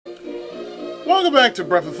Welcome back to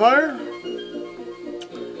Breath of Fire.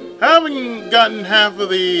 Having gotten half of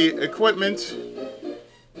the equipment,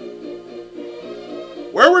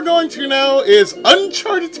 where we're going to now is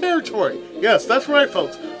uncharted territory. Yes, that's right,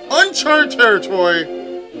 folks. Uncharted territory,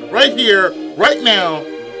 right here, right now.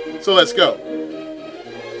 So let's go.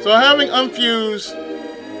 So having unfused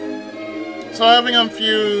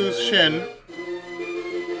Shin,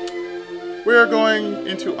 we are going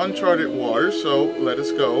into uncharted waters. So let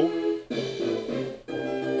us go.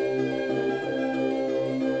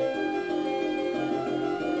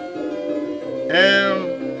 And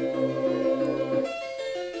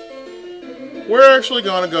we're actually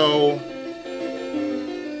going to go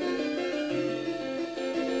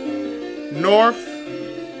northwest.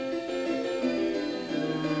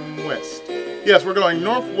 Yes, we're going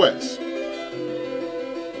northwest.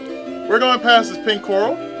 We're going past this pink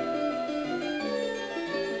coral.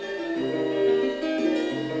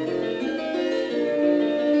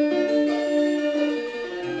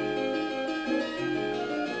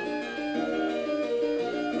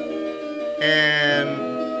 And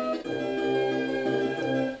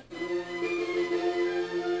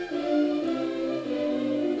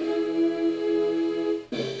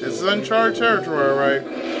this is uncharted territory, right?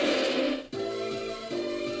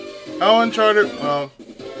 How uncharted? Well,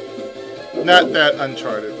 not that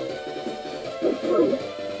uncharted.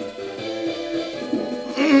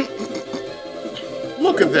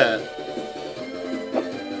 Look at that.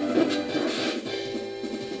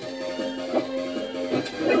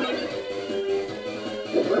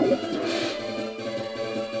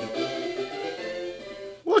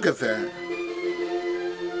 Look at that.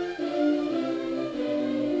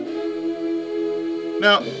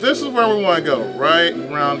 Now, this is where we want to go, right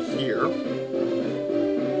around here.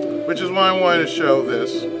 Which is why I wanted to show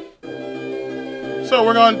this. So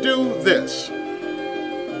we're going to do this.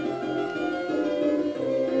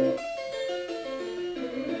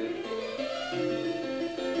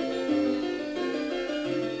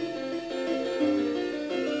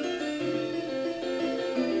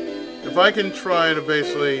 If I can try to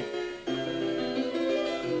basically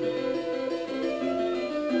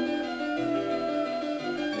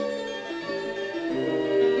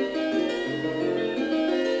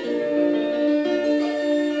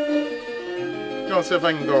gonna see if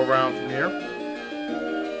I can go around from here,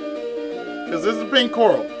 because this is a pink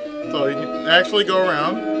coral, so you can actually go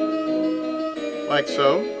around like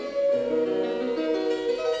so.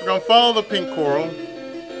 We're gonna follow the pink coral.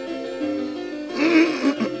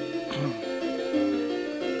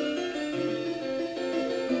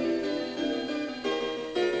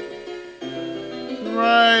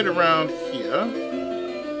 Right around here.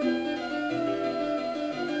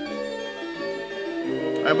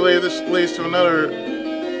 I believe this leads to another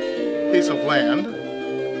piece of land.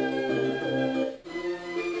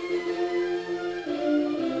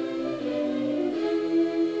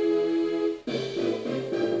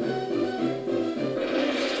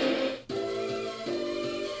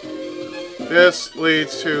 This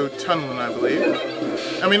leads to Tunlin, I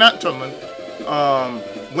believe. I mean, not Tunlin.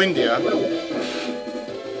 Windia.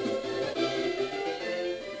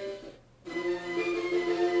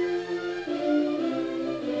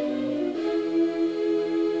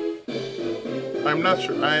 I'm not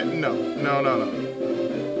sure. No.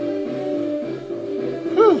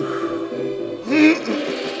 Whew.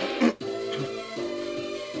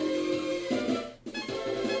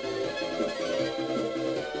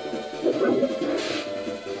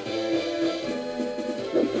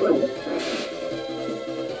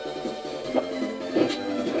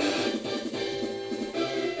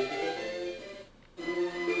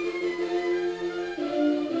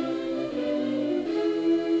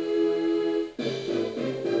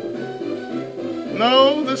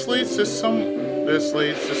 No, this leads to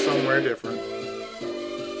somewhere different.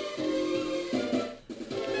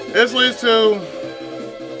 This leads to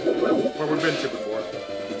where we've been to before.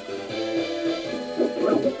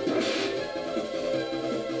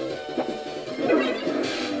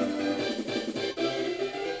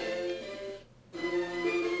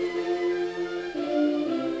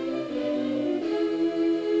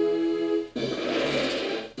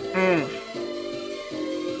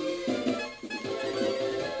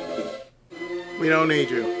 We don't need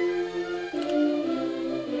you.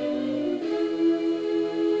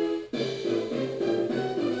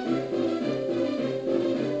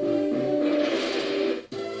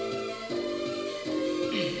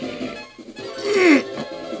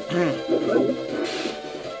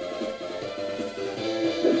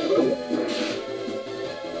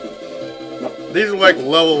 These are like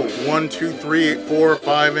level 1, 2, 3, 4,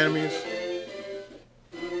 5 enemies.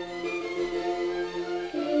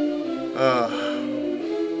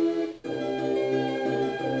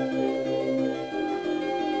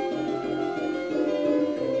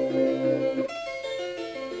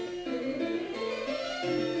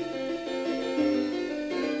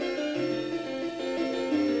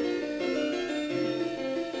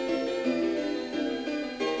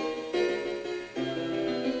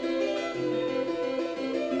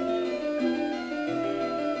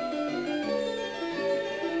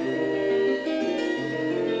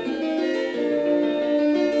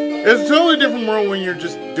 It's a totally different world when you're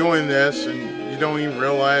just doing this and you don't even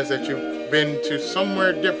realize that you've been to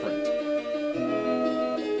somewhere different.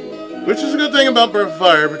 Which is a good thing about Breath of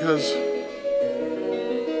Fire, because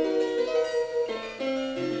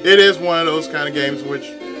it is one of those kind of games which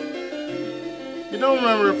you don't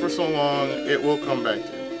remember it for so long, it will come back to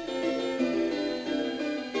you.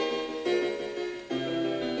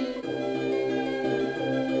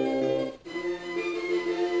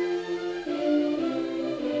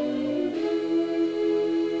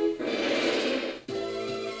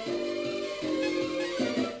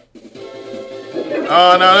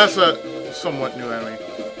 Oh, no, that's a somewhat new enemy.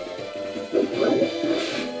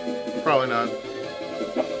 Probably not.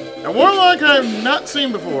 A warlock I've not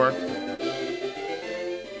seen before.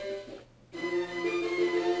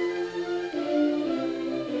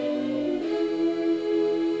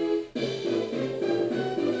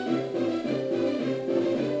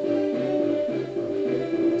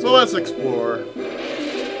 So let's explore.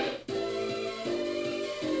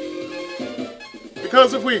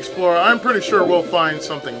 Because if we explore, I'm pretty sure we'll find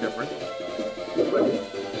something different.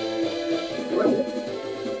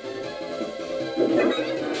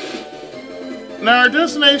 Now our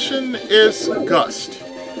destination is Gust.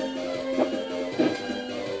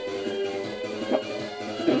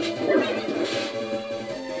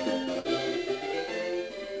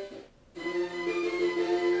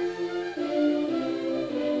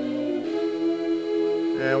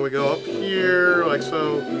 And we go up here, like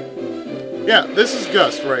so. Yeah, this is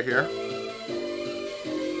Gust right here.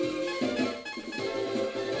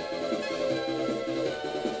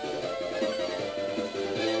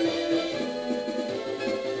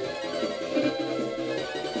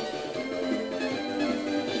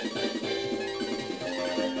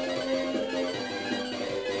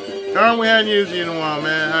 Darn, we hadn't used you in a while,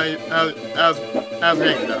 man. How's it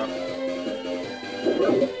hanging out?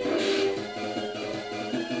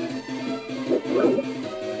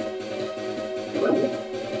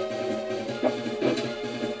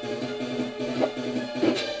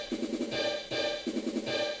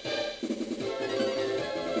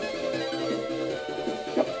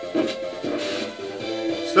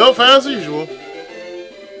 Still fast as usual.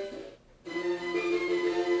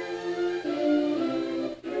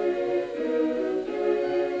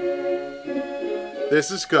 This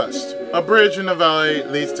is Gust. A bridge in the valley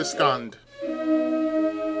leads to Skand.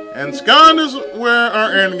 And Skand is where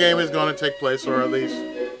our end game is going to take place, or at least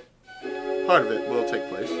part of it will take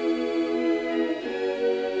place.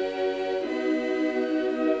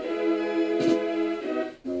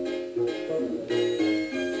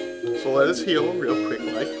 So let us heal real quick,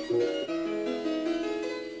 like.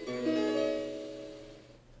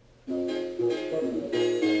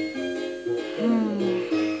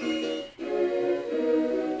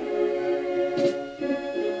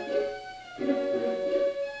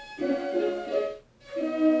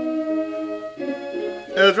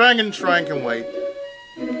 The Dragon Shrine can wait.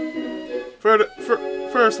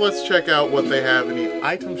 First, let's check out what they have in the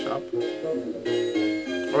item shop.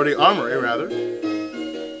 Or the armory, rather.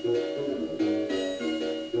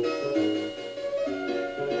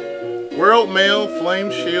 World Mail,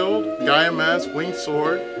 Flame Shield, Gaia Mask, Winged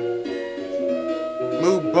Sword,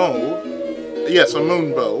 Moon Bow. Yes, a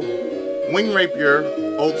Moon Bow. Wing Rapier,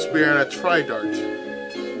 Old Spear, and a Tri-Dart.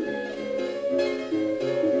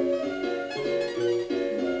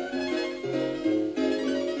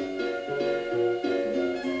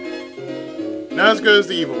 Not as good as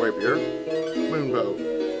the Evil Rapier. Moon Bow.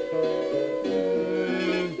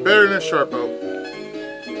 Better than a Sharp Bow.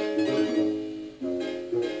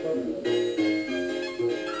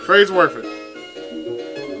 Trade's worth it.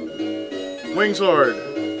 Wing Sword.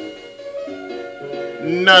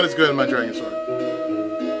 Not as good as my Dragon Sword.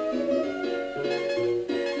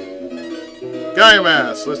 Gaia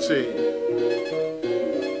Mask. Let's see.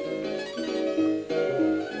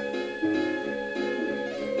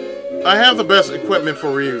 I have the best equipment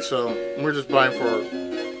for Ryu, so we're just buying for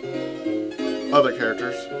other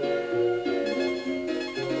characters.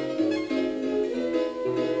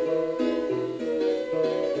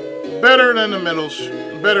 Better than the metal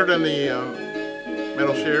shield.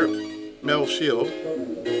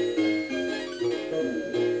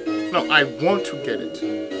 No, I want to get it.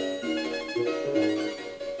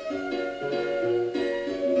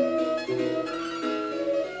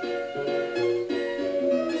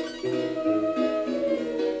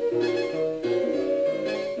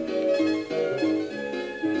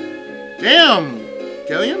 Damn!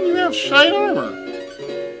 Gilliam, you have shite armor.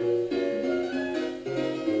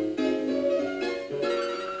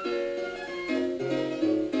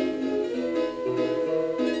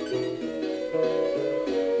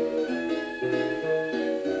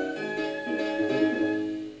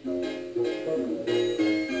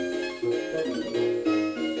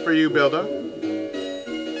 For you, Builder.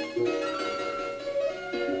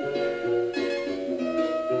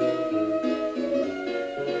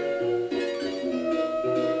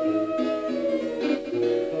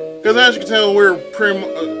 Because as you can tell, we're pretty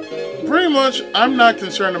much. I'm not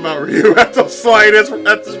concerned about Ryu at the slightest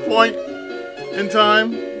at this point in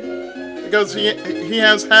time, because he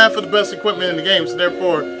has half of the best equipment in the game, so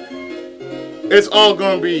therefore, it's all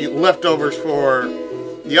going to be leftovers for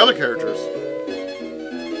the other characters.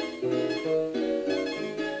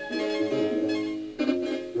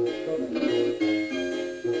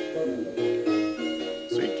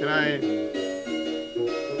 See, can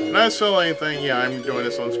I sell anything? Yeah, I'm doing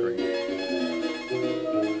this on screen.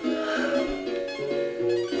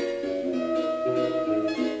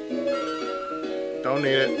 Don't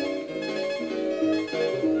need it.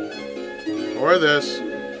 Or this.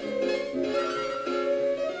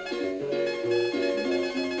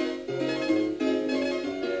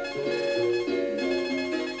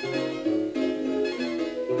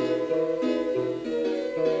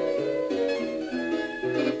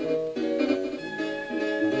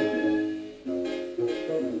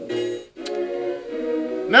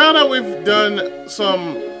 Now that we've done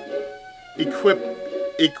some equip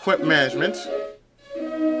management,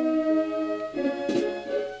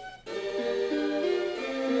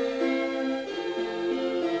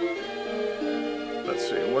 let's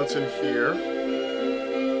see what's in here.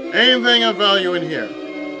 Anything of value in here?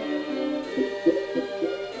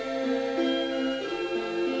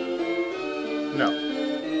 No.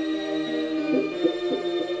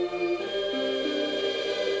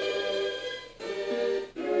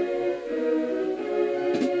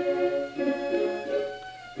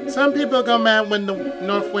 Some people go mad when the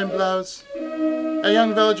north wind blows. A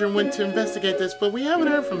young villager went to investigate this, but we haven't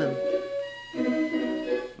heard from him.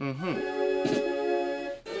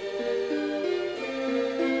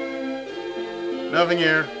 Nothing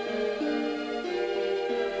here.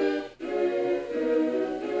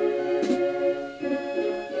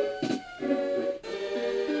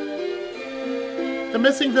 The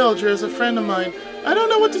missing villager is a friend of mine. I don't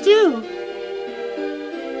know what to do.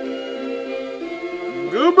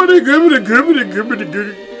 Goobity, goobity, goobity, goobity,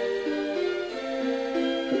 goobity.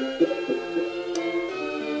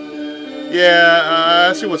 Yeah,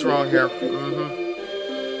 I see what's wrong here.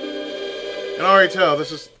 And I already tell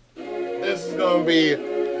this is gonna be.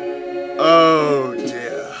 Oh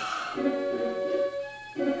dear.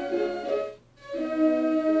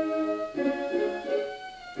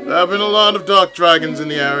 There have been a lot of dark dragons in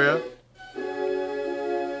the area.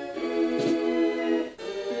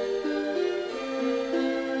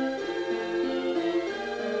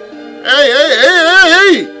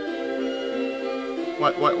 Hey!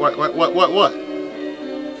 What?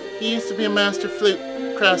 He used to be a master flute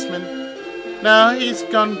craftsman. Now he's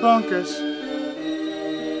gone bonkers.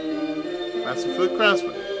 Master flute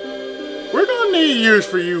craftsman. We're gonna need use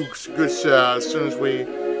for you, Gust, as soon as we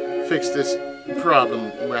fix this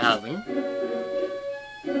problem we're having.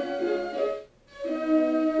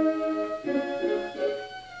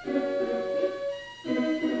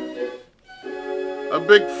 A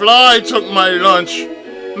big fly took my lunch.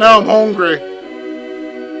 Now I'm hungry.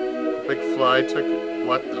 A big fly took it.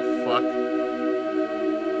 What the fuck?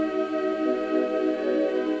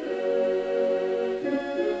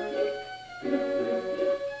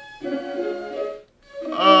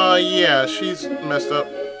 Yeah, she's messed up.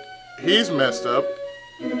 He's messed up.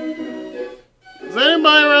 Is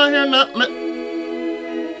anybody around here not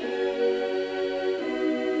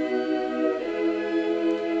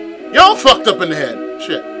Y'all fucked up in the head.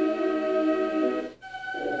 Shit.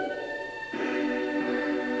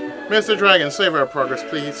 Mr. Dragon, save our progress,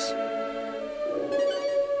 please.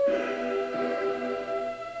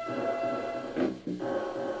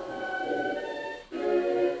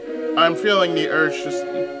 I'm feeling the urge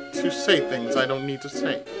to say things I don't need to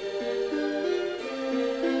say.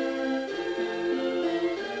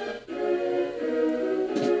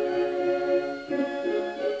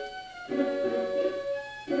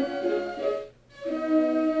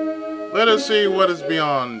 Let us see what is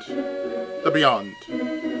beyond the beyond.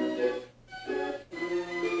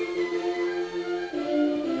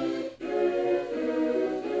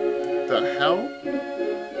 The hell?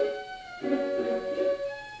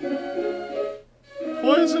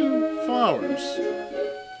 Poison flowers.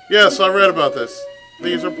 Yes, I read about this.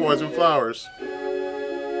 These are poison flowers.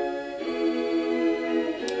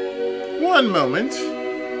 One moment.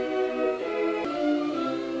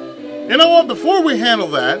 You know what? Before we handle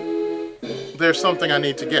that, there's something I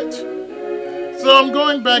need to get. So I'm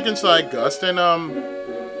going back inside Gust, and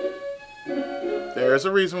there's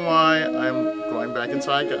a reason why I'm going back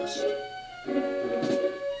inside Gust.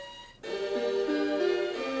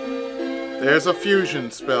 There's a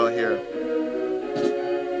fusion spell here.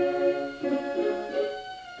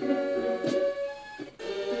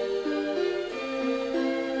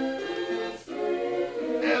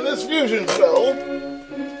 And this fusion spell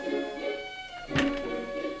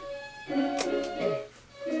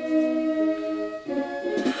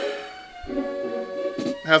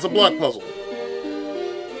has a block puzzle.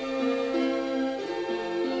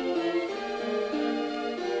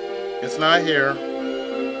 It's not here.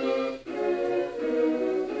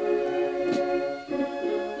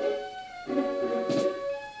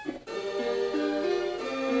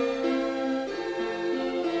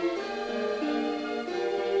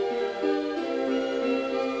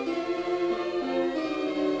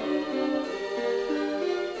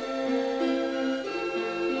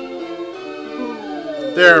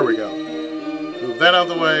 There we go. Move that out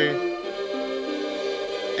of the way.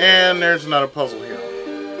 And there's another puzzle here.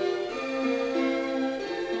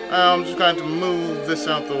 I'm just going to move this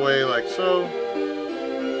out the way like so.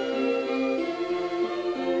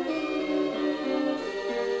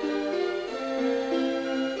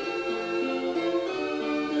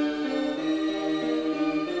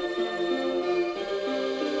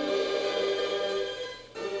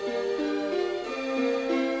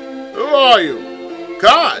 Who are you?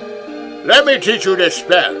 God, let me teach you this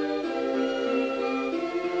spell.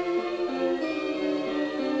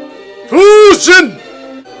 Fusion!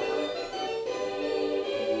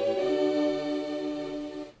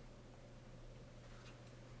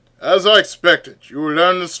 As I expected, you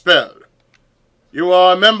learned the spell. You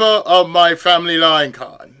are a member of my family line,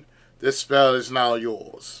 Khan. This spell is now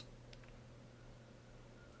yours.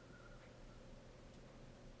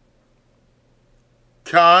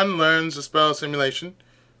 Khan learns the spell simulation,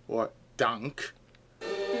 or dunk.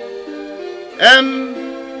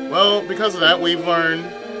 And, well, because of that, we've learned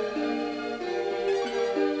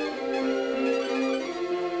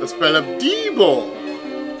the spell of Debo.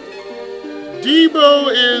 Debo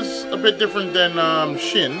is a bit different than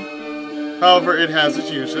Shin. However, it has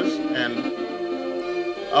its uses, and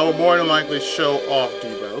I will more than likely show off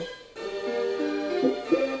Debo.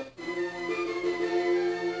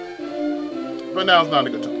 But now's not a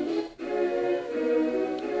good time.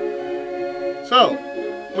 So,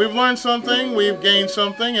 we've learned something, we've gained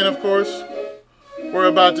something, and of course, we're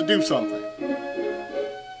about to do something.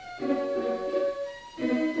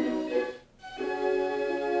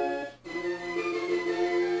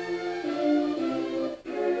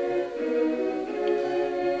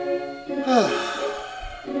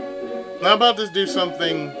 Now about to do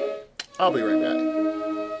something, I'll be right back.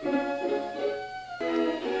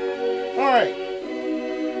 Alright,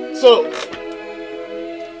 so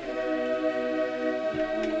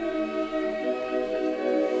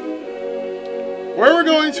where we're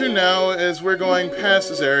going to now is we're going past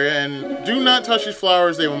this area, and do not touch these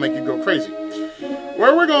flowers, they will make you go crazy.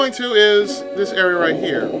 Where we're going to is this area right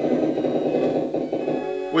here,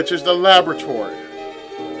 which is the laboratory.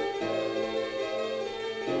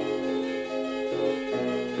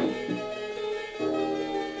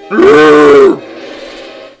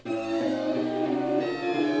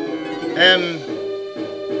 And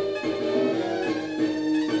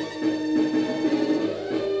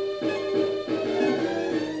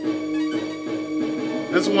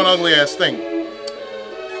this is one ugly ass thing.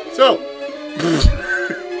 So,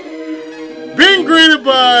 being greeted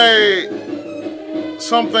by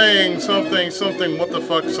something, what the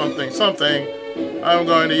fuck, something, I'm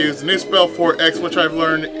going to use the new spell 4X, which I've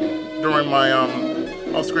learned during my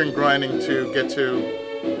off-screen grinding to get to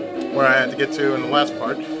where I had to get to in the last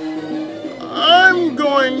part. I'm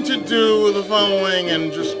going to do the following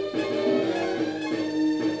and just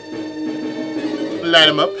light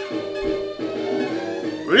him up.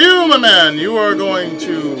 You, my man, you are going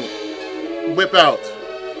to whip out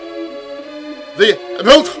the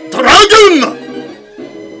Belt Dragon!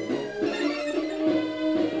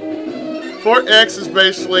 4X is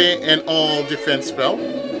basically an all-defense spell.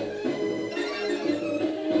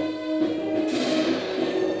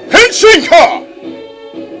 Henshinka!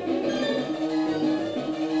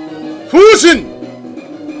 Fusion!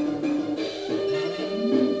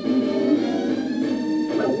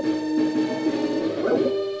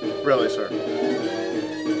 Really, sir?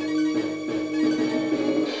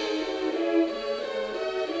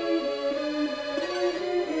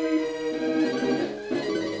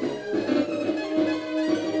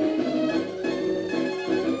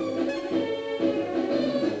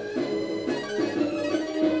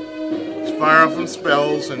 Just fire off some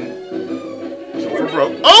spells and for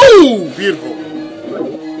broke. Oh, beautiful.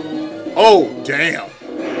 Oh, damn.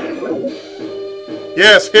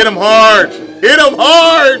 Yes, hit him hard. Hit him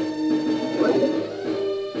hard.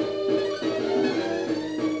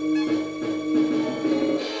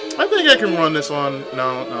 I think I can run this on.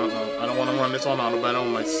 No. I don't want to run this on auto, but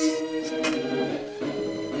on my seat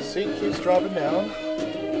keeps dropping down.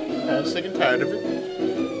 I'm sick and tired of it.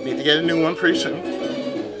 Need to get a new one pretty soon.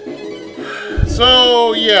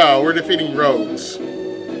 So, yeah, we're defeating rogues.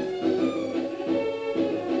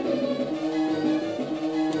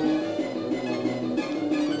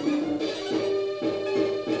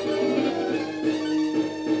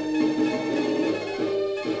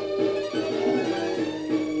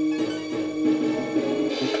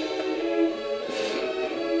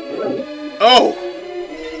 Oh!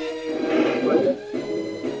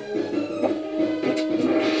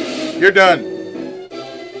 You're done.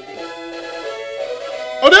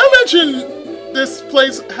 Oh, did I mention this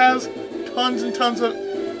place has tons and tons of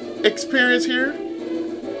experience here?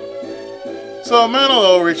 So,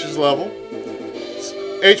 Manolo reaches level.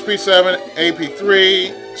 HP 7, AP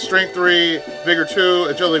 3, Strength 3, Vigor 2,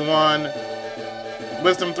 Agility 1,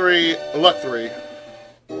 Wisdom 3, Luck 3.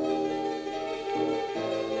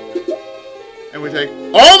 And we take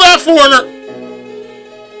all that foreigner!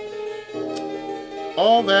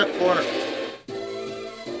 All that foreigner.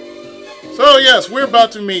 So yes, we're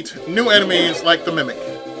about to meet new enemies like the Mimic.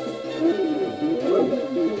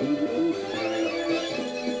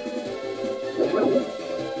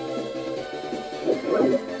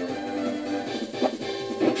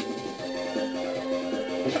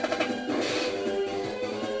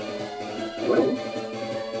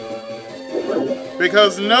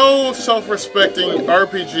 Because no self-respecting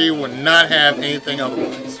RPG would not have anything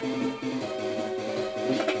otherwise.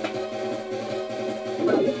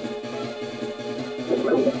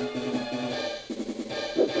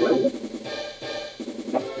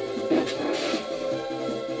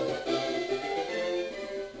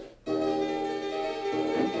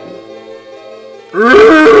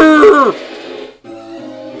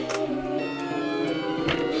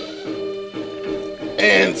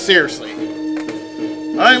 And seriously,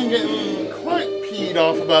 I'm getting quite peed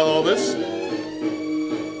off about all this.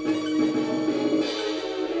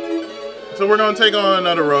 So we're going to take on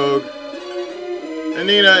another rogue.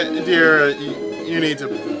 Anita, dear, you need to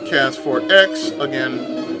cast Fort X again.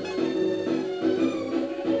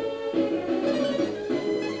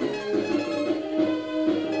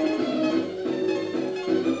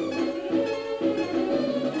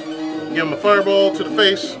 Give him a fireball to the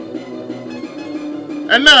face.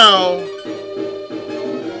 And now,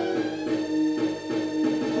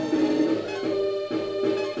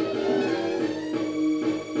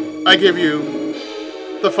 I give you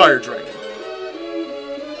the Fire Dragon.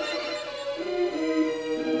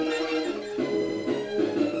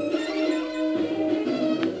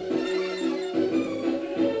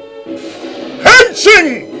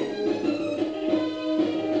 Henshin!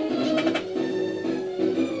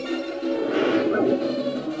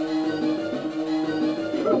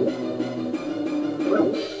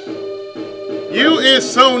 You is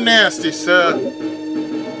so nasty, sir.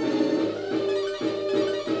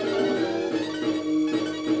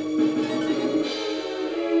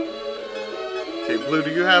 Okay, Blue, do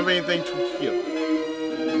you have anything to heal?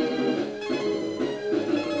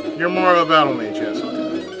 You're more of a battle mage, yes, okay.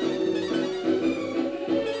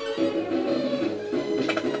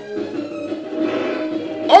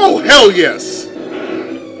 Oh, hell yes!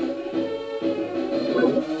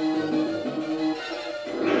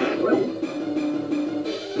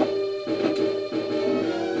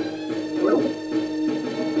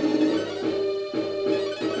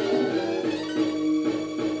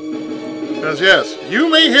 Because yes, you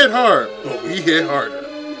may hit hard, but we hit harder.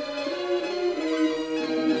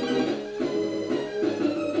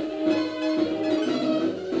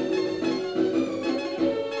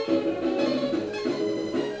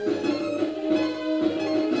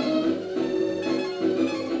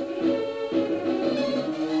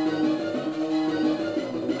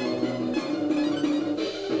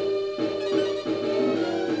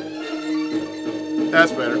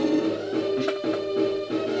 That's better.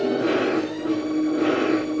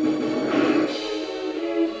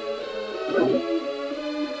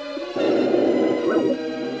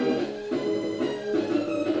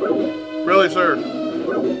 Really, sir?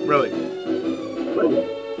 Really?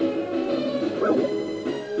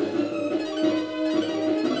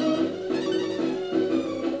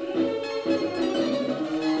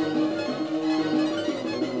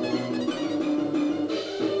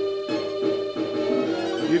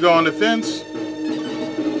 You go on the fence.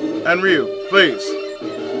 And Ryu, please.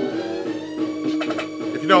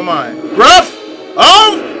 If you don't mind. Breath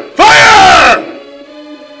of fire!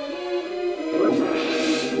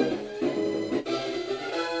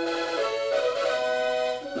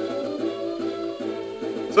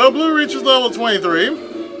 So Blue reaches level 23,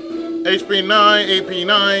 HP 9, AP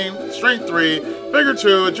 9, Strength 3, Vigor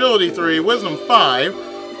 2, Agility 3, Wisdom 5,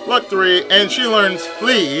 Luck 3, and she learns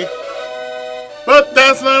Flee. But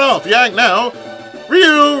that's not all. If you act now,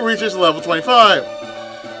 Ryu reaches level 25,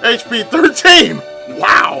 HP 13,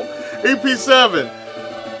 wow, AP 7,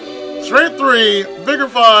 Strength 3, Vigor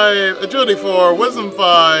 5, Agility 4, Wisdom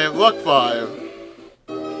 5, Luck 5.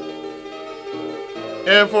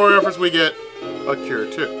 And for our efforts we get a cure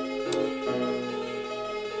too.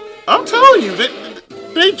 I'm telling you,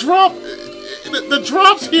 they drop. The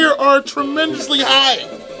drops here are tremendously high.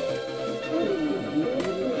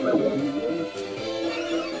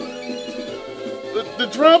 The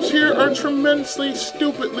drops here are tremendously,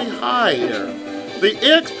 stupidly high here. The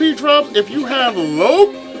EXP drops, if you have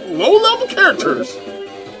low level characters,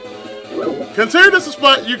 consider this a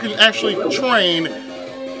spot you can actually train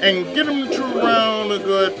and get them to around a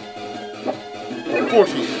good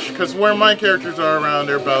 40-ish, because where my characters are around,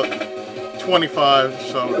 they're about 25,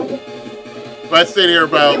 so if I stayed here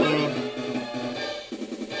about,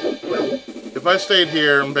 if I stayed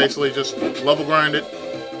here and basically just level grinded,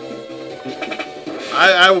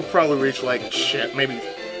 I would probably reach like, shit, maybe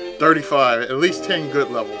 35, at least 10 good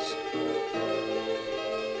levels.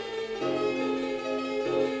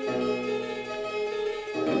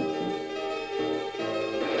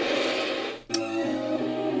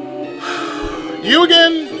 You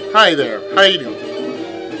again? Hi there. How you doing?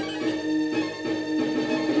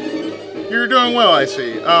 You're doing well, I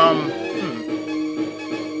see.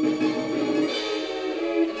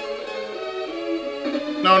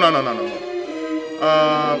 No.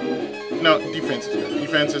 No, defense is good.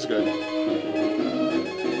 Defense is good.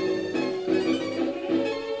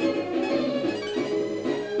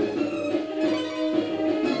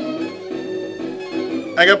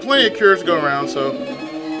 I got plenty of cures to go around, so...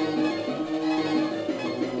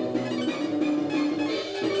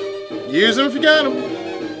 use them if you got them.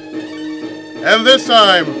 And this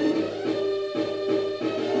time...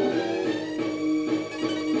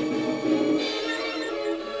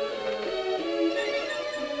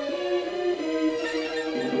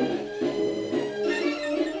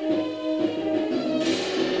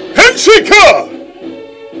 Henshika!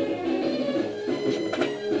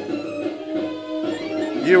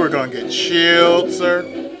 You were gonna get chilled, sir.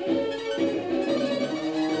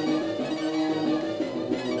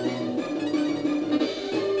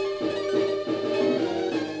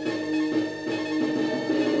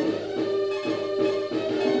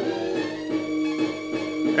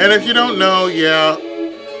 And if you don't know, yeah,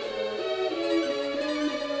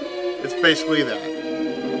 it's basically that.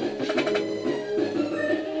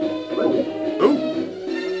 Ooh.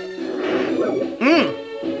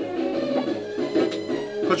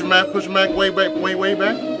 Push him back, way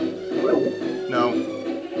back. No.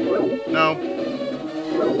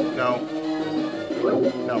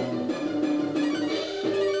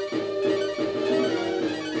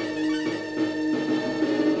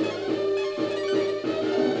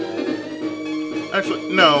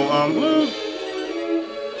 Actually, no, Blue.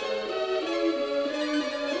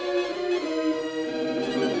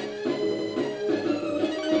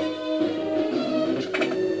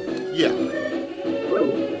 Yeah.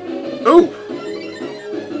 Ooh!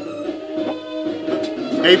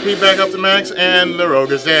 AP back up to max, and the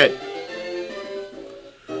rogue is dead.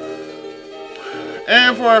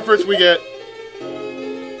 And for our efforts, we get...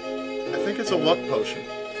 I think it's a luck potion.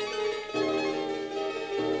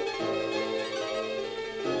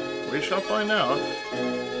 We shall find out.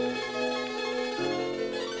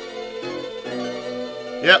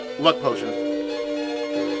 Yep, luck potion.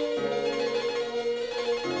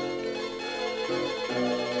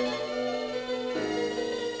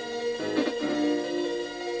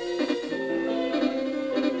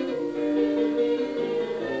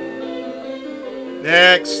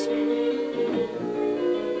 Next.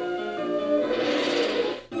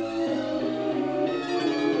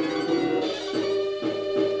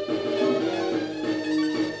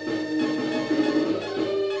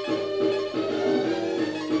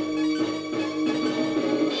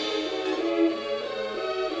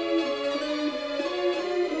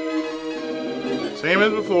 Same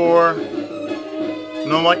as before.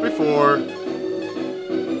 No like before.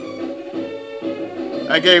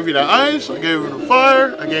 I gave you the ice, I gave you the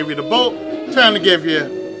fire, I gave you the bolt. Time to give you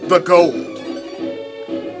the gold.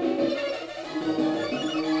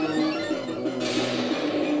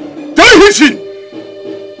 Daisy!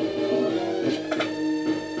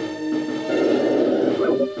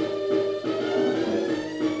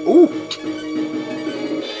 Ooh.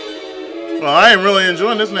 Well, I am really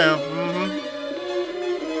enjoying this now.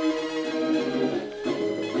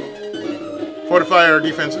 Fortify our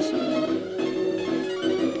defenses.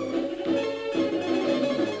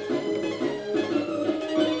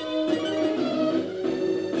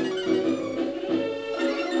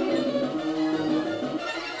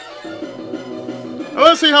 Well,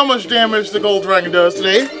 let's see how much damage the Gold Dragon does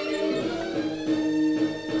today.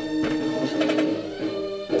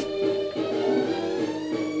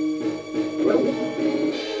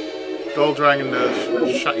 Gold Dragon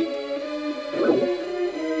does shite.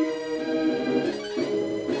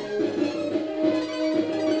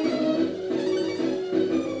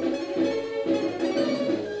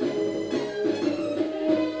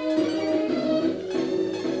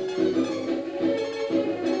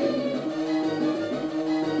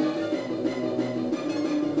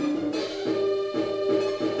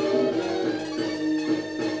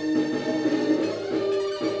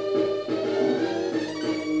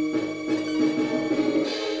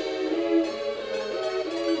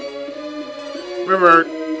 Revert.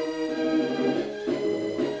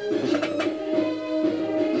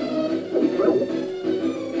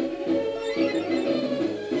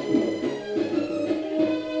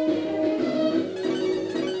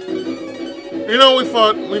 You know, we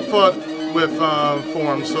fought with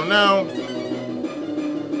forms, so now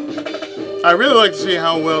I really like to see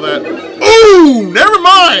how well that. Ooh, never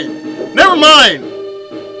mind. Never mind.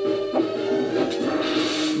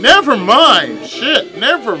 Never mind. Shit.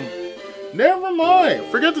 Never mind.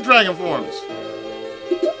 Forget the dragon forms.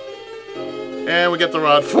 And we get the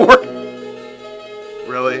rod fork.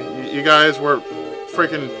 Really? You guys were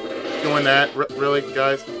freaking doing that? Really,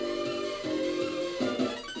 guys?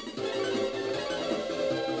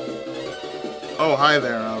 Oh, hi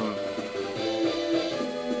there.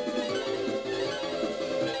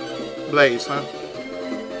 Blaze, huh?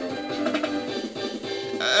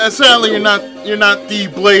 Sadly, you're not the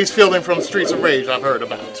Blaze Fielding from Streets of Rage I've heard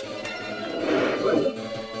about.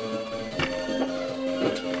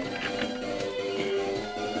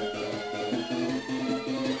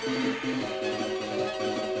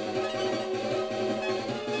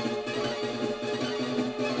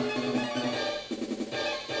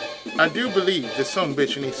 I do believe this some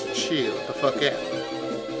bitch needs to chill the fuck out.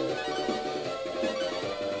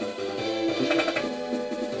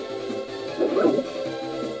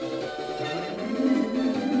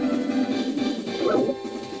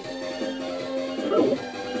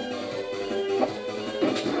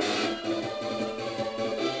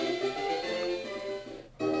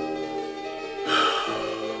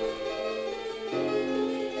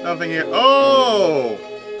 Nothing here. Oh!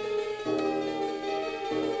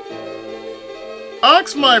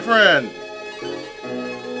 Ox, my friend!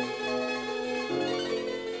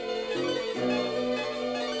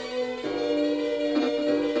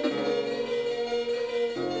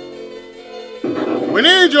 We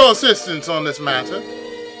need your assistance on this matter.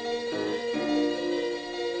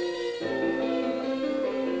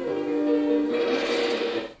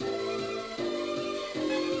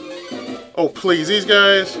 Oh, please, these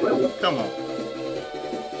guys? Come on.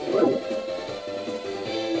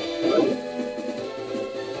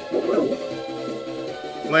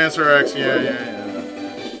 Lancer X, yeah.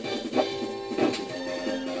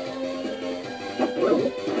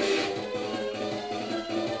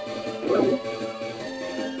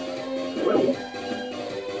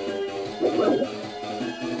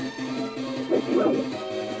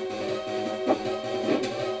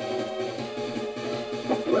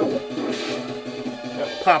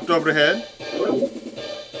 Popped over the head.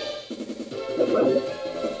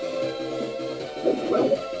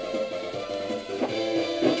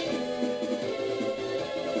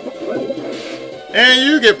 And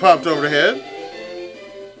you get popped over the head.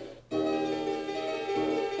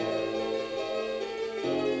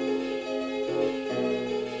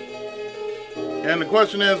 And the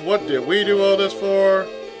question is, what did we do all this for?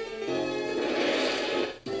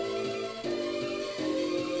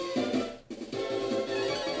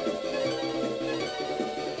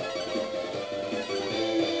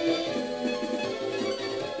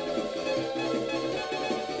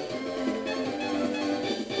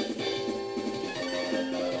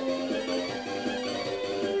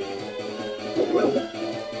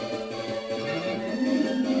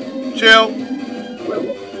 Chill.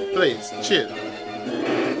 Please, chill.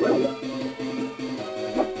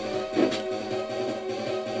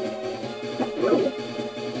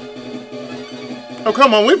 Oh,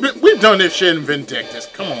 come on. We've done this shit in Vindictus.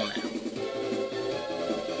 Come on now.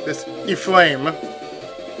 This E-Flame.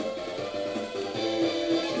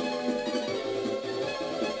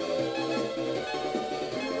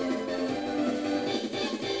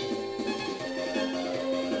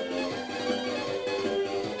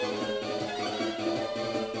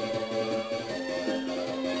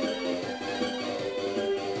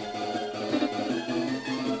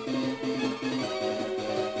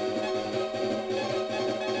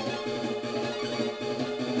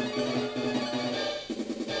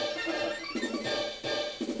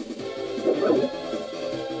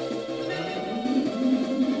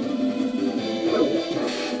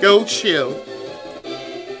 Go chill.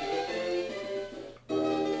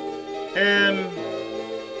 And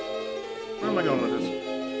where am I going with this?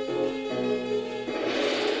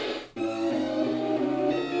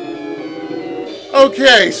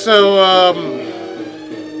 Okay, so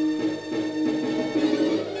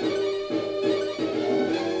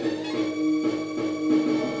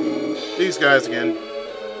these guys again.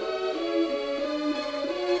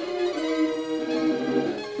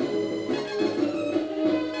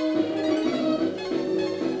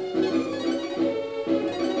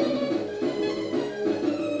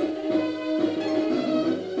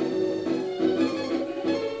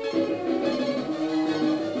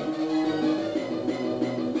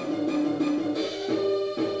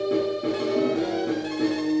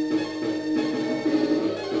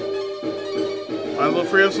 Might as well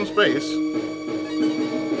free up some space.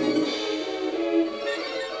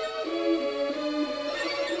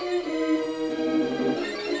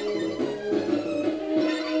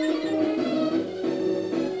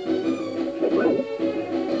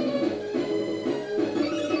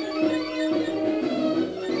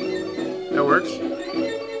 That works.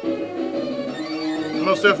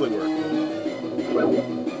 Most definitely works.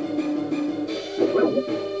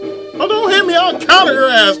 Oh, don't hit me! I'll counter your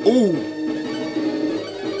ass! Ooh!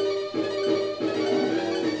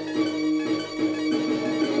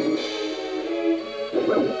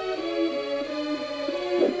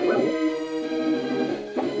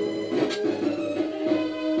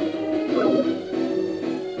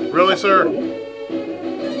 Really, sir?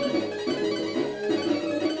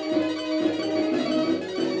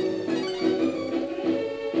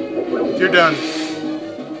 You're done.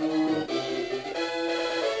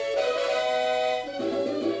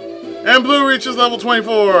 And blue reaches level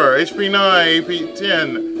 24, HP 9, AP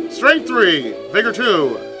 10, Strength 3, Vigor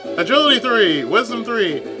 2, Agility 3, Wisdom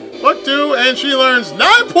 3, Luck 2, and she learns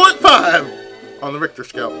 9.5 on the Richter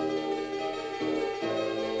scale.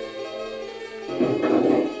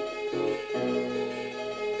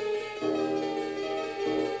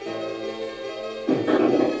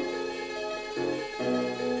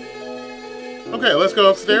 Okay, let's go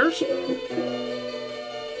upstairs.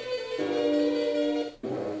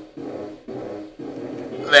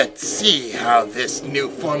 Let's see how this new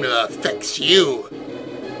formula affects you.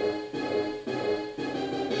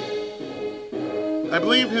 I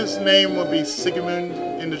believe his name will be Sigmund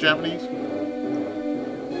in the Japanese.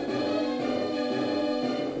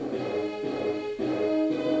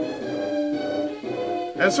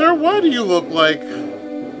 And sir, why do you look like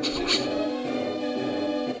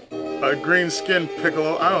a green-skinned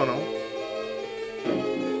Piccolo? I don't know.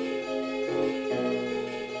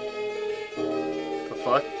 The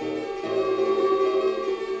fuck?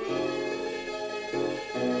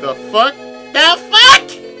 The fuck? The fuck?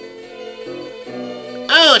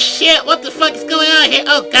 Oh shit, what the fuck is going on here?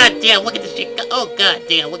 Oh goddamn, look at this shit. Oh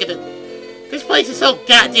goddamn, look at it. This place is so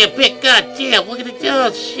goddamn big, goddamn, look at it.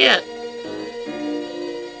 Oh shit.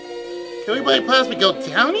 Can anybody possibly go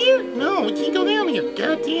down here? No, we can't go down here.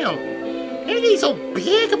 Goddamn. Everything's so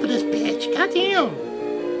big up in this bitch. Goddamn.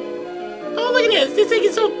 Oh, look at this. This thing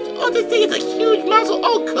is so... Oh, this thing is a huge muscle.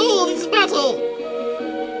 Oh, cool. This is muscle.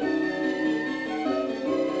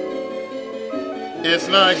 It's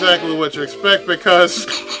not exactly what you expect because...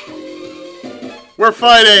 we're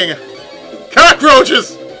fighting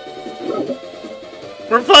cockroaches!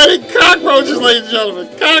 We're fighting cockroaches, ladies and gentlemen.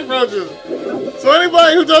 Cockroaches! So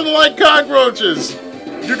anybody who doesn't like cockroaches,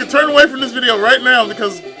 you can turn away from this video right now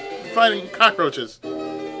because we're fighting cockroaches.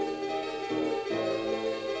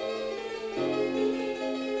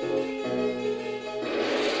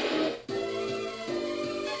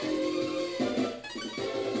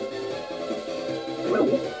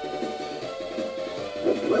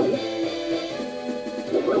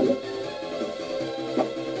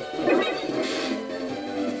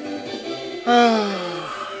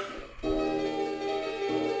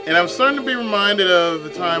 I'm starting to be reminded of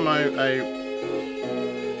the time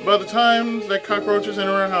about the times that cockroaches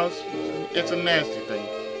enter our house. It's a nasty thing.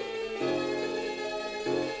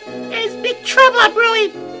 There's big trouble up, really.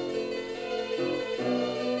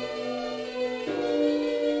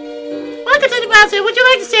 Welcome to the mouse. Would you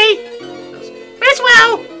like to say? As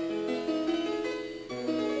well.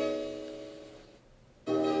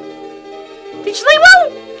 Did you sleep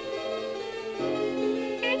well?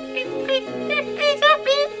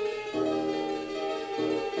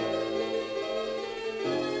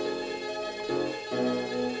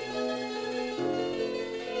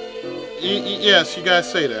 Yes, you guys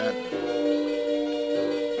say that.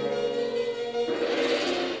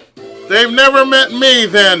 They've never met me,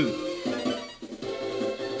 then.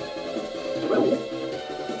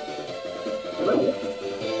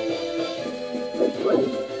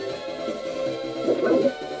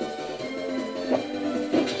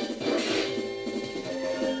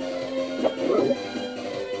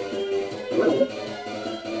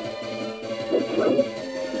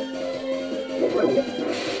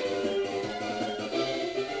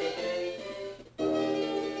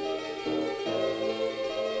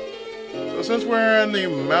 So since we're in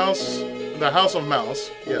the House of Mouse,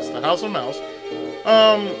 yes, the House of Mouse,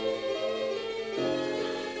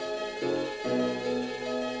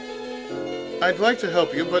 I'd like to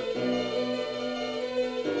help you, but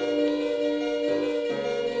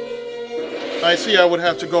I see I would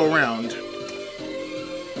have to go around.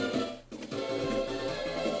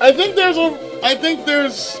 I think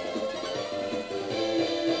there's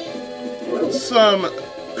some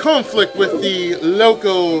conflict with the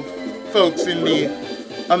local folks in the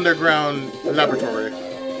underground laboratory.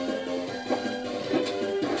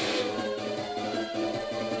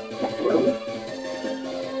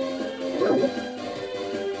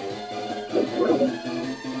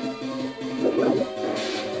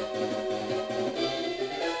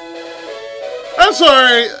 I'm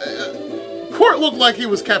sorry. Court looked like he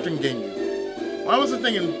was Captain Ginyu. Why was I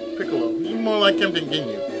thinking Piccolo? He's more like Captain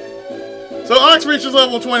Ginyu. So Ox reaches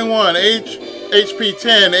level 21, HP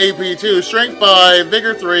 10, AP 2, Strength 5,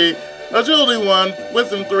 Vigor 3, Agility 1,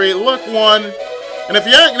 Wisdom 3, Luck 1. And if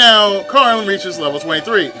you act now, Karn reaches level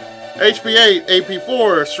 23. HP 8, AP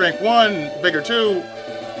 4, Strength 1, Vigor 2,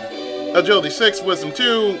 Agility 6, Wisdom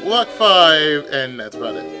 2, Luck 5, and that's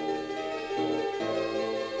about it.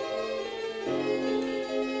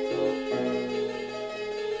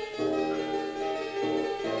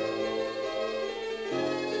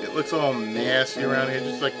 It looks all nasty around here,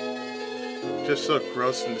 just so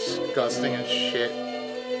gross and disgusting and shit.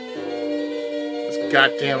 This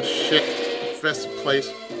goddamn shit infested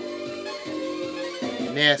place.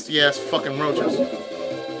 Nasty ass fucking roaches.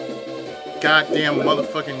 Goddamn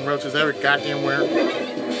motherfucking roaches every goddamn where.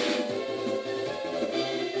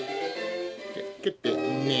 Get that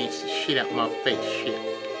nasty shit out my face, shit.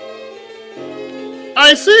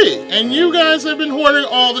 I see, and you guys have been hoarding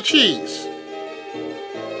all the cheese.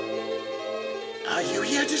 Are you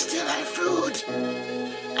here to steal our food?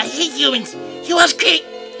 I hate humans. You must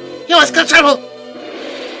cause trouble.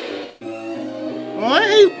 Well, I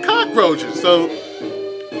hate cockroaches, so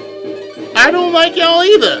I don't like y'all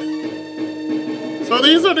either. So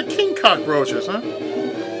these are the king cockroaches, huh?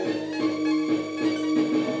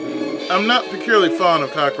 I'm not peculiarly fond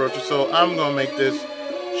of cockroaches, so I'm gonna make this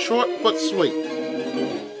short but sweet.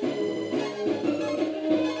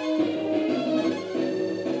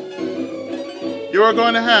 You are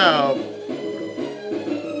going to have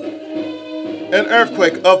an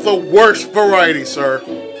earthquake of the worst variety, sir.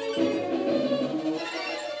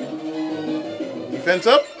 Defense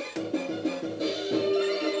up.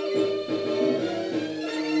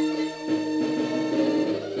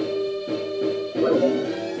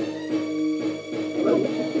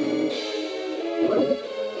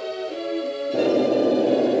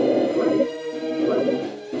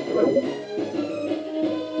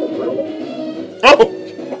 Oh!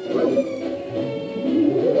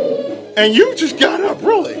 And you just got up,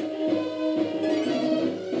 really?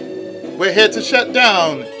 We're here to shut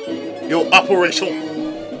down your operation.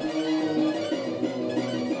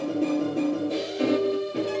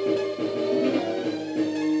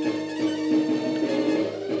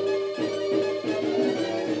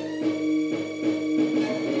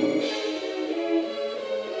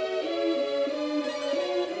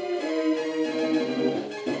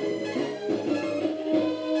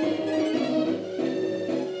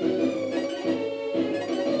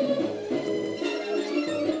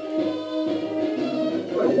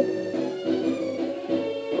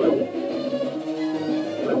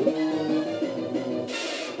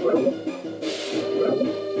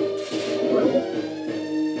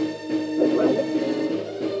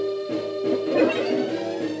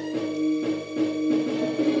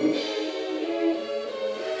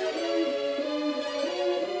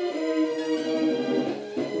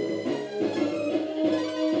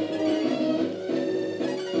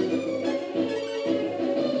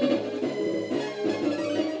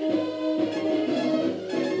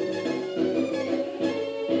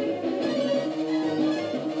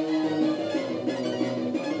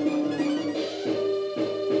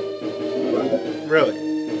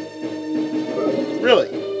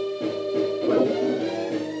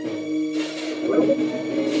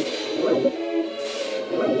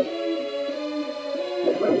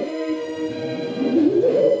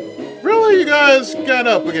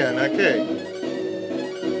 that up again. Okay.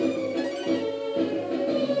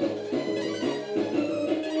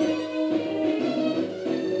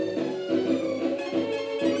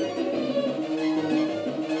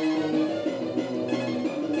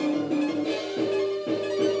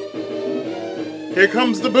 Here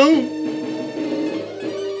comes the boom.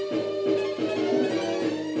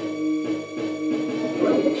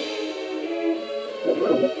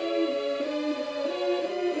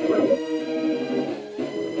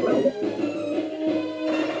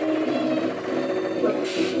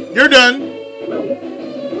 You're done.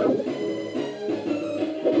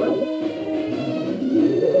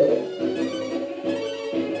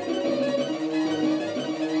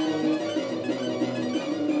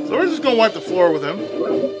 So we're just gonna wipe the floor with him.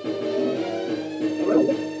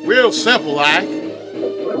 Real simple, like.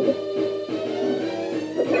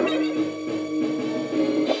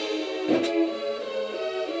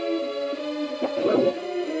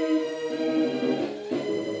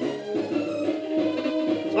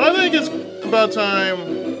 So I think it's about time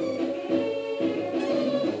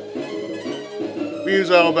we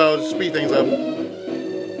use all about to speed things up.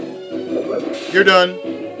 You're done.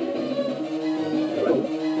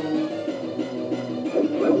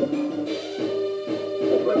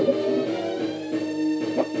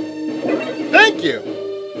 Thank you.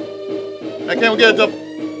 I can't get a double.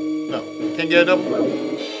 No, can't get a double.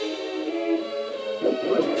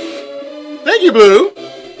 Thank you, Blue.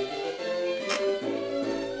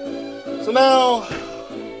 So now,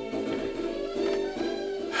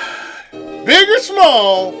 big or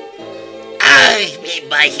small, I meet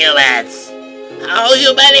my humans. Oh,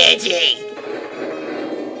 humanity.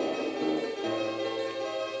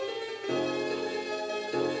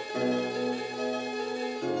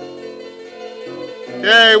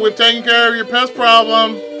 okay, we've taken care of your pest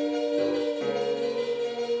problem.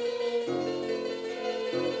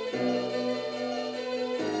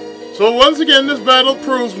 So once again, this battle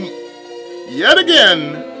proves yet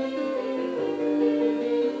again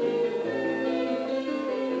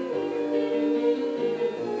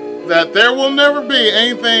that there will never be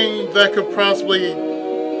anything that could possibly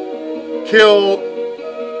kill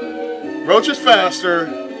roaches faster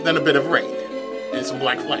than a bit of rain and some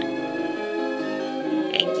black flag.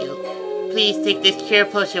 Thank you. Please take this cure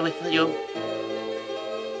potion with you.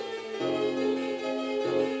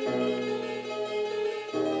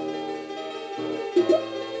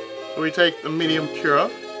 So we take the medium cura.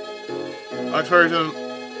 I try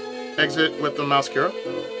to exit with the mouse cura.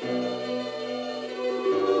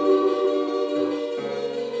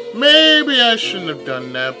 Maybe I shouldn't have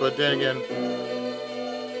done that, but then again,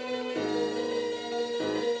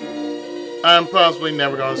 I'm possibly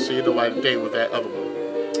never going to see the light of day with that other one.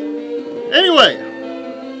 Anyway,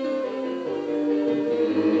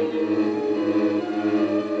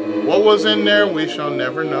 what was in there, we shall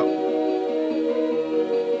never know.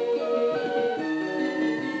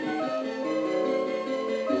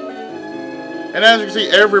 And as you can see,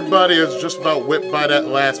 everybody is just about whipped by that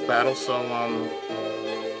last battle, so,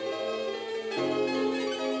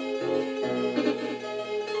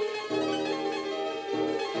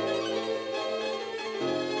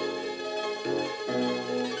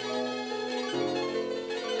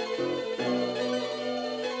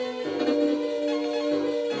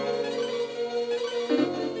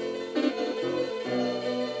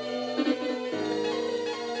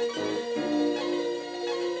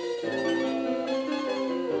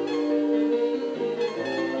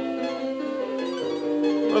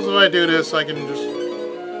 Once if I do this, I can just...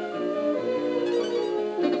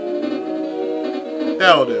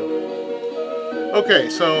 That'll do. Okay,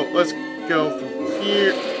 so let's go from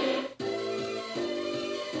here.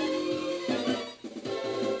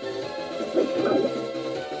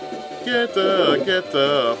 Get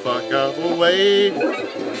the fuck out of the way.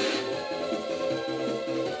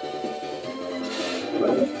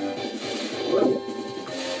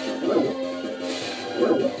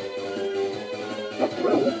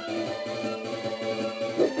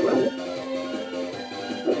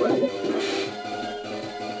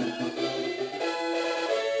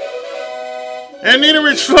 And Nina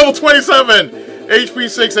reached level 27, HP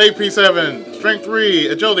 6, AP 7, Strength 3,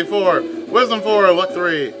 Agility 4, Wisdom 4, Luck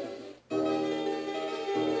 3.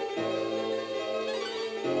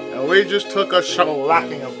 And we just took a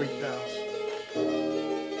shellacking of beatdowns.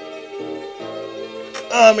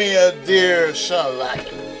 I mean, a dear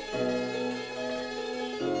shellacking.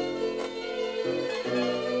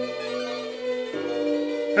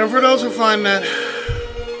 And for those who find that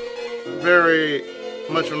very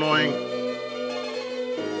much annoying,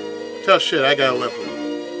 tough shit, I gotta live with it.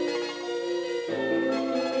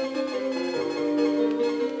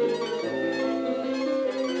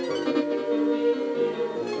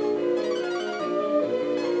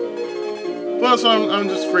 Plus, I'm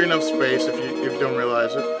just freeing up space if you don't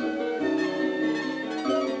realize it.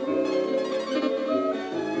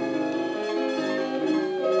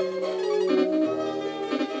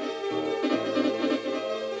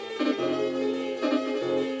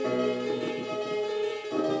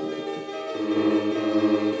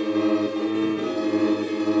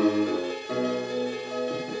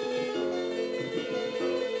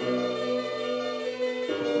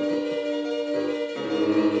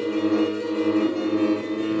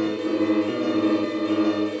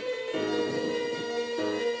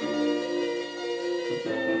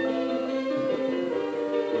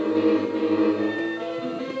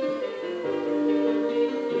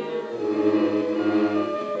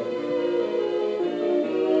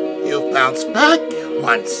 You've bounced back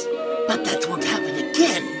once, but that won't happen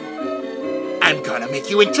again. I'm gonna make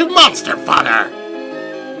you into monster fodder!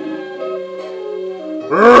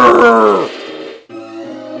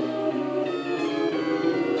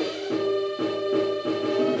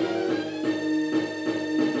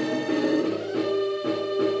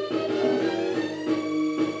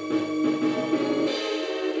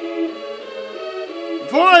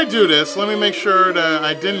 Before I do this, let me make sure that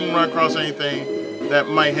I didn't run across anything that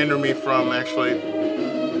might hinder me from actually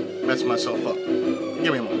messing myself up.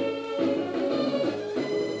 Give me a moment.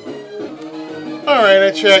 Alright,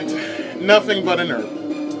 I checked. Nothing but an herb.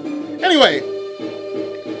 Anyway.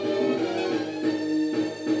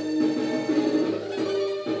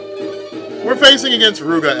 We're facing against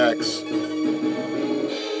Ruga X.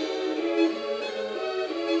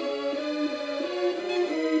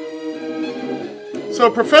 So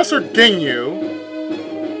Professor Ginyu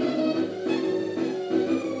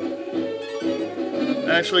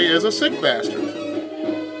actually is a sick bastard.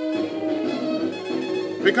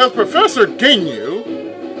 Because Professor Ginyu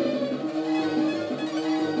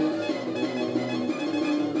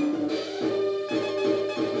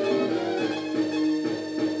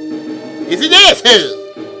is an asshole!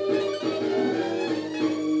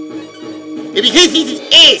 And because he's an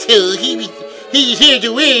asshole, he deserves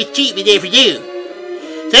the worst treatment ever do.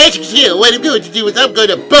 So as you can tell, what I'm going to do is I'm going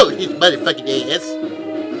to boat his motherfucking ass.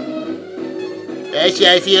 Actually,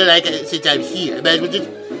 I feel like since I'm here, I might as well just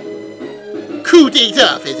cool things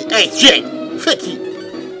off as an ice jet. Fuck you.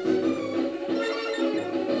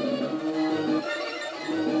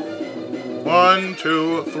 One,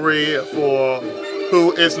 two, three, four.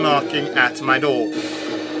 Who is knocking at my door?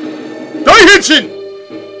 Daihatsun!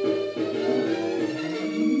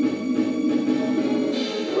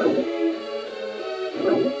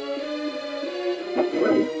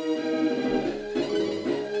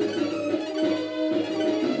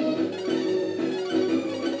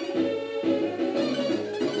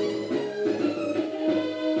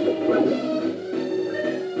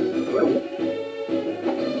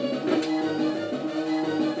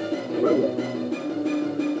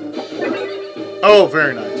 Oh,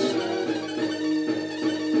 very nice.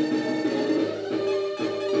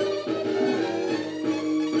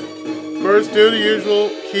 First, do the usual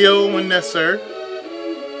heal when necessary.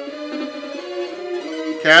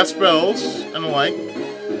 Cast spells and the like,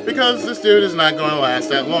 because this dude is not going to last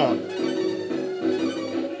that long.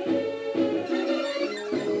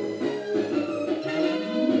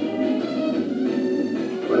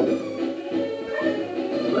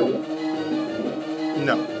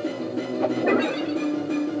 No.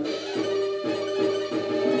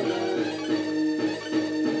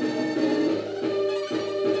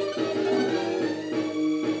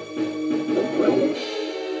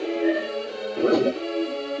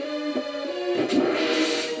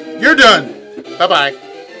 You're done. Bye-bye.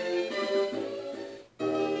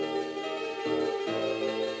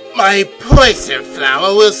 My poison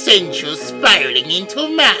flower will send you spiraling into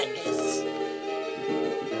madness.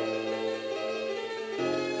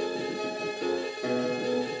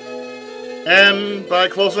 And by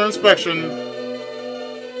closer inspection,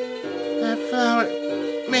 That flower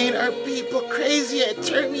made our people crazy and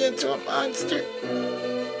turned me into a monster.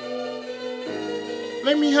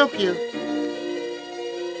 let me help you.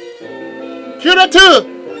 Cura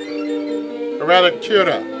too! Or rather,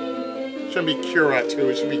 Cura. Shouldn't be Cura too.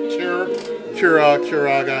 It should be Cura,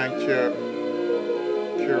 Curaga, and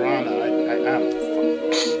Curana. I don't know.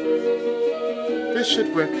 This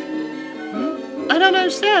should work. I don't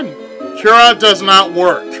understand. Cura does not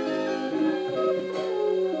work.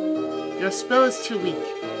 Your spell is too weak.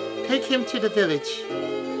 Take him to the village.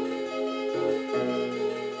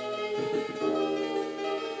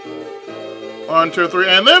 One, two, three,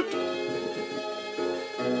 and lift.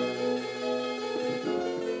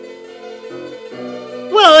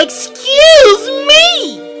 Well, excuse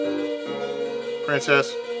me!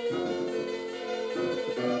 Princess.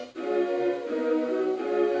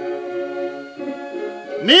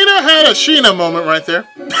 Nina had a Sheena moment right there.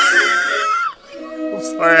 I'm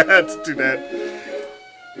sorry, I had to do that.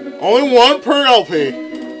 Only one per LP.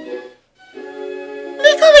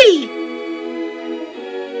 Nikolai!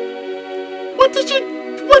 What did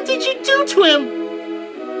you do to him?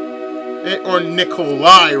 Or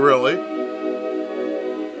Nikolai, really.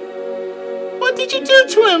 What did you do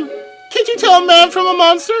to him? Can't you tell a man from a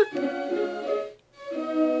monster?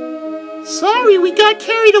 Sorry, we got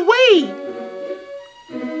carried away.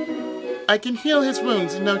 I can heal his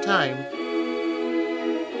wounds in no time.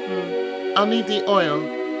 I'll need the oil.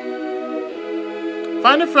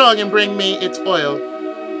 Find a frog and bring me its oil.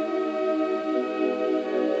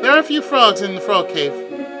 There are a few frogs in the frog cave.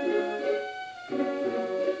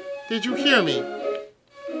 Did you hear me?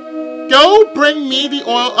 Go bring me the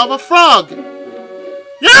oil of a frog.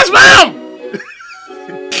 Yes, ma'am!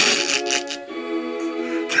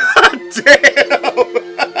 God damn!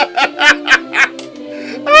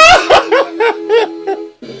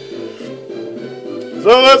 So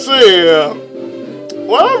let's see.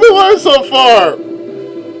 What have we learned so far?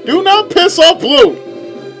 Do not piss off Blue.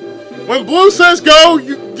 When Blue says go,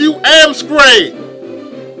 you am straight.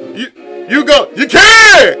 You go. You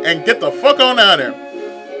can and get the fuck on out of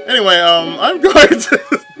there. Anyway, I'm going to.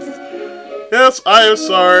 Yes, I am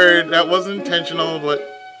sorry. That wasn't intentional, but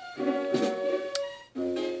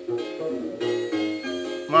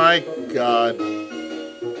my God.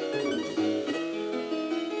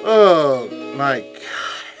 Oh my God.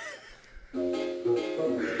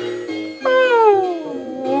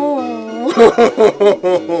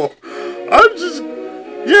 I'm just,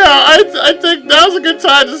 yeah, I think now's a good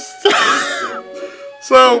time to stop.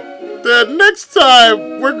 So, the next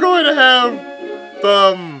time we're going to have,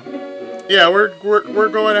 yeah, we're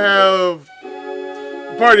going to have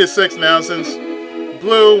Party of 6 now since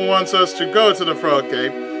Blue wants us to go to the Frog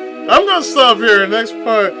Cave. I'm going to stop here in the next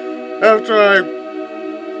part after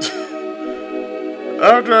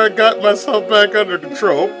I got myself back under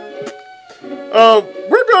control.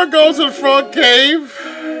 We're going to go to the Frog Cave,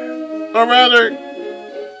 or rather,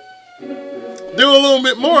 do a little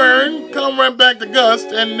bit more and come right back to Gust,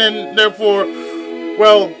 and then, therefore,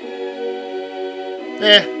 well,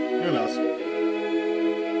 who knows.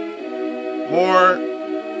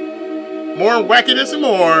 More wackiness and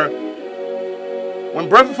more when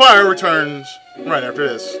Breath of Fire returns right after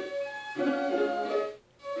this.